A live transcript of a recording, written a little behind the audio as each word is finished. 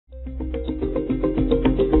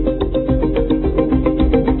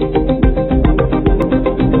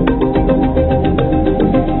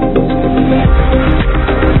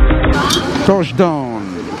Touchdown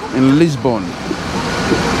in Lisbon.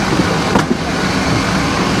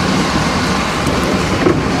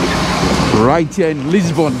 Right here in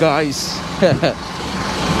Lisbon, guys.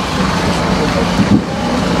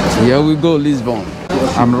 Here we go, Lisbon.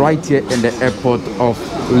 I'm right here in the airport of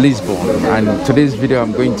Lisbon, and today's video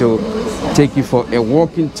I'm going to take you for a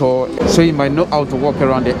walking tour so you might know how to walk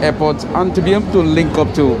around the airport and to be able to link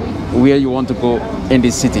up to where you want to go in the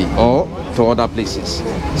city or to other places.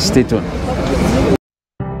 Stay tuned.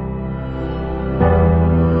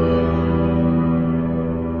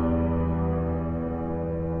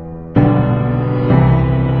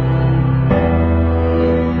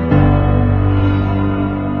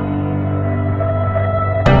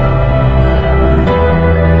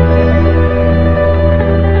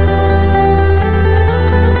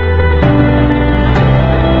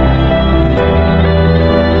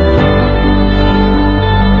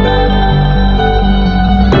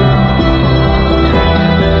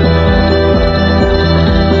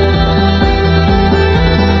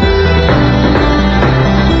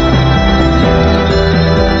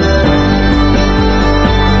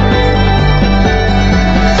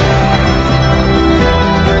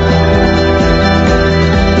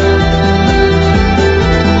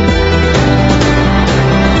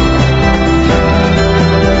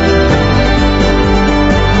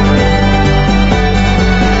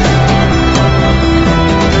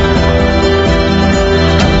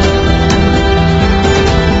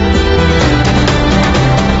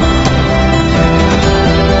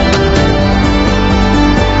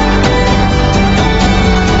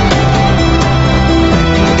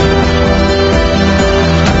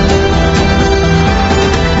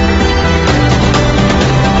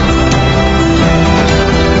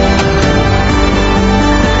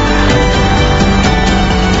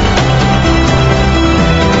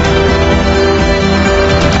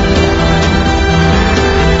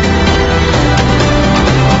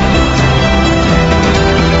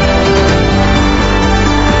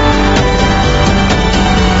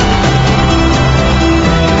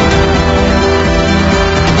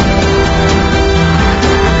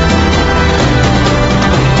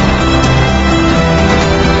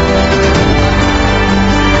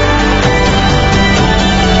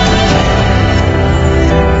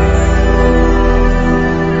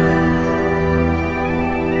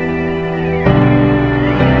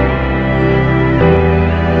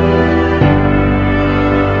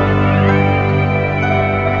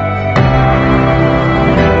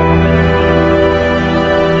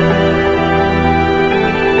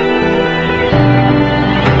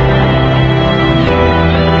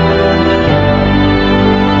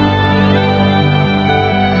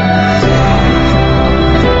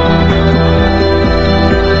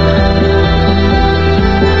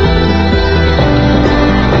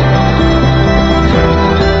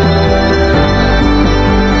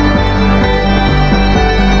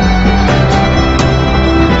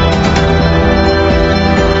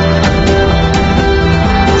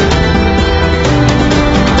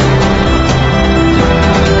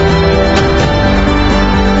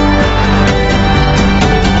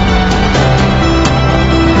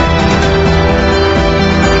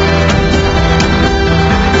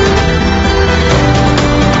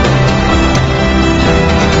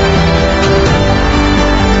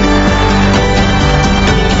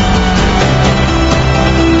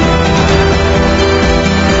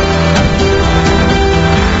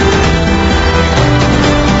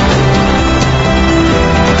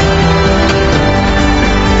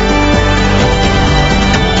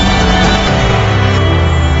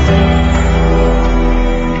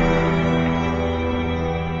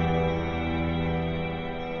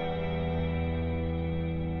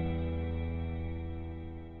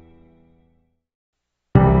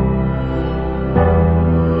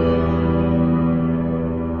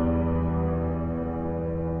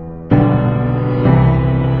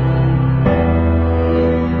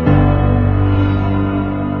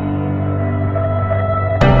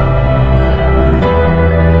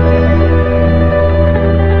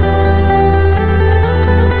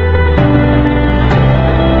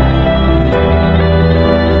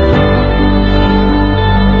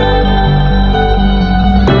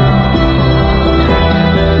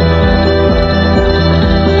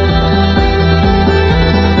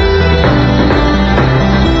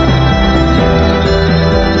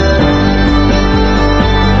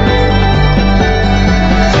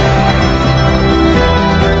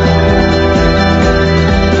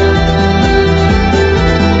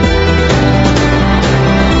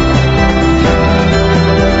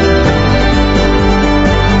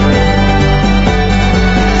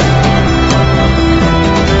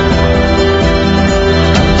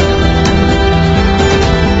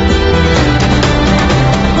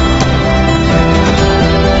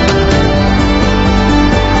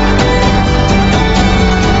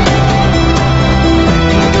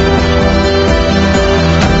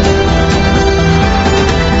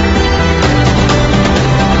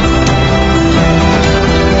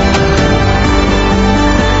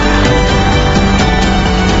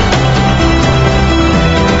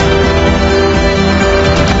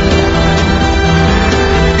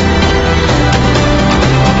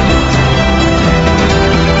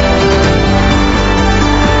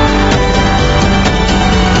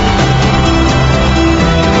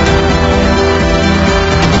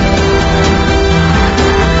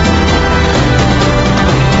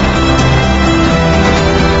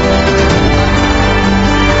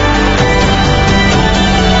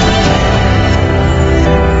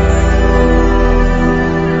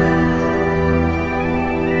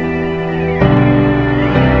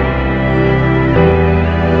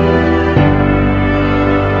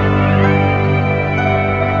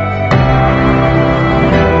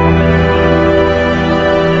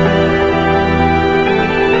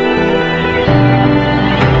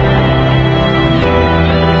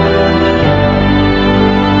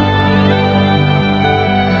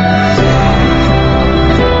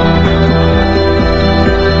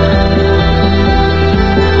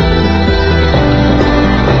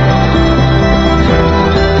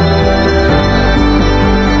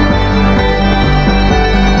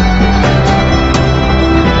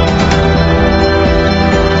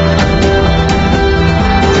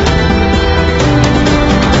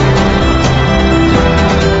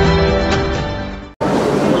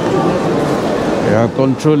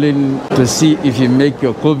 controlling to see if you make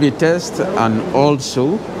your COVID test and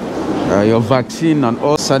also your vaccine and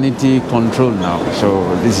all sanity control now. So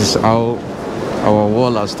this is how our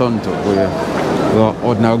world has turned to. We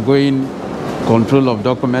are now going control of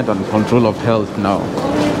document and control of health now.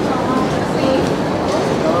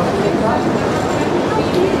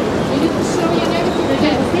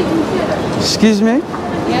 Excuse me?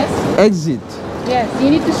 Yes. Exit. Yes, you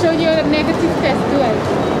need to show your negative test to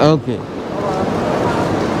us. Okay.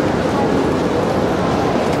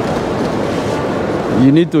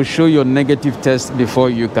 You need to show your negative test before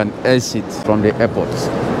you can exit from the airport.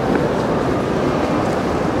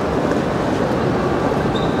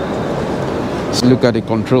 Let's look at the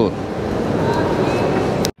control.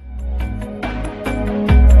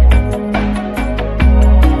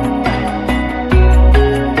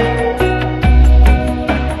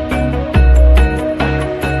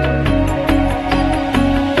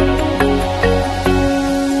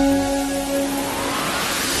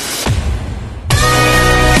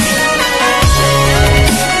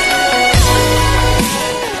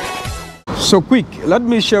 So quick, let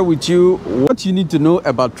me share with you what you need to know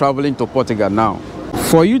about traveling to Portugal now.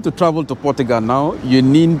 For you to travel to Portugal now, you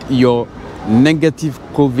need your negative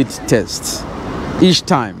COVID test each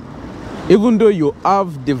time. Even though you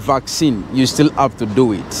have the vaccine, you still have to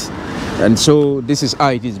do it. And so this is how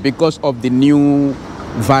it is because of the new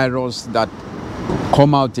virus that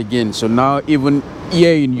come out again. So now even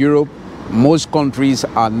here in Europe, most countries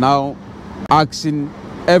are now asking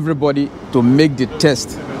everybody to make the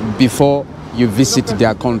test before you visit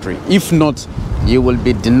their country. If not, you will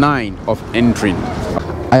be denied of entering.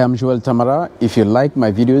 I am TAMARA. If you like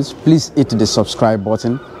my videos, please hit the subscribe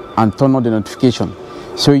button and turn on the notification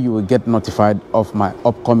so you will get notified of my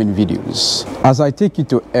upcoming videos as I take you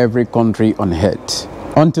to every country on earth.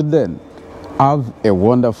 Until then, have a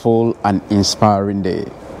wonderful and inspiring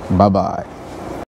day. Bye-bye.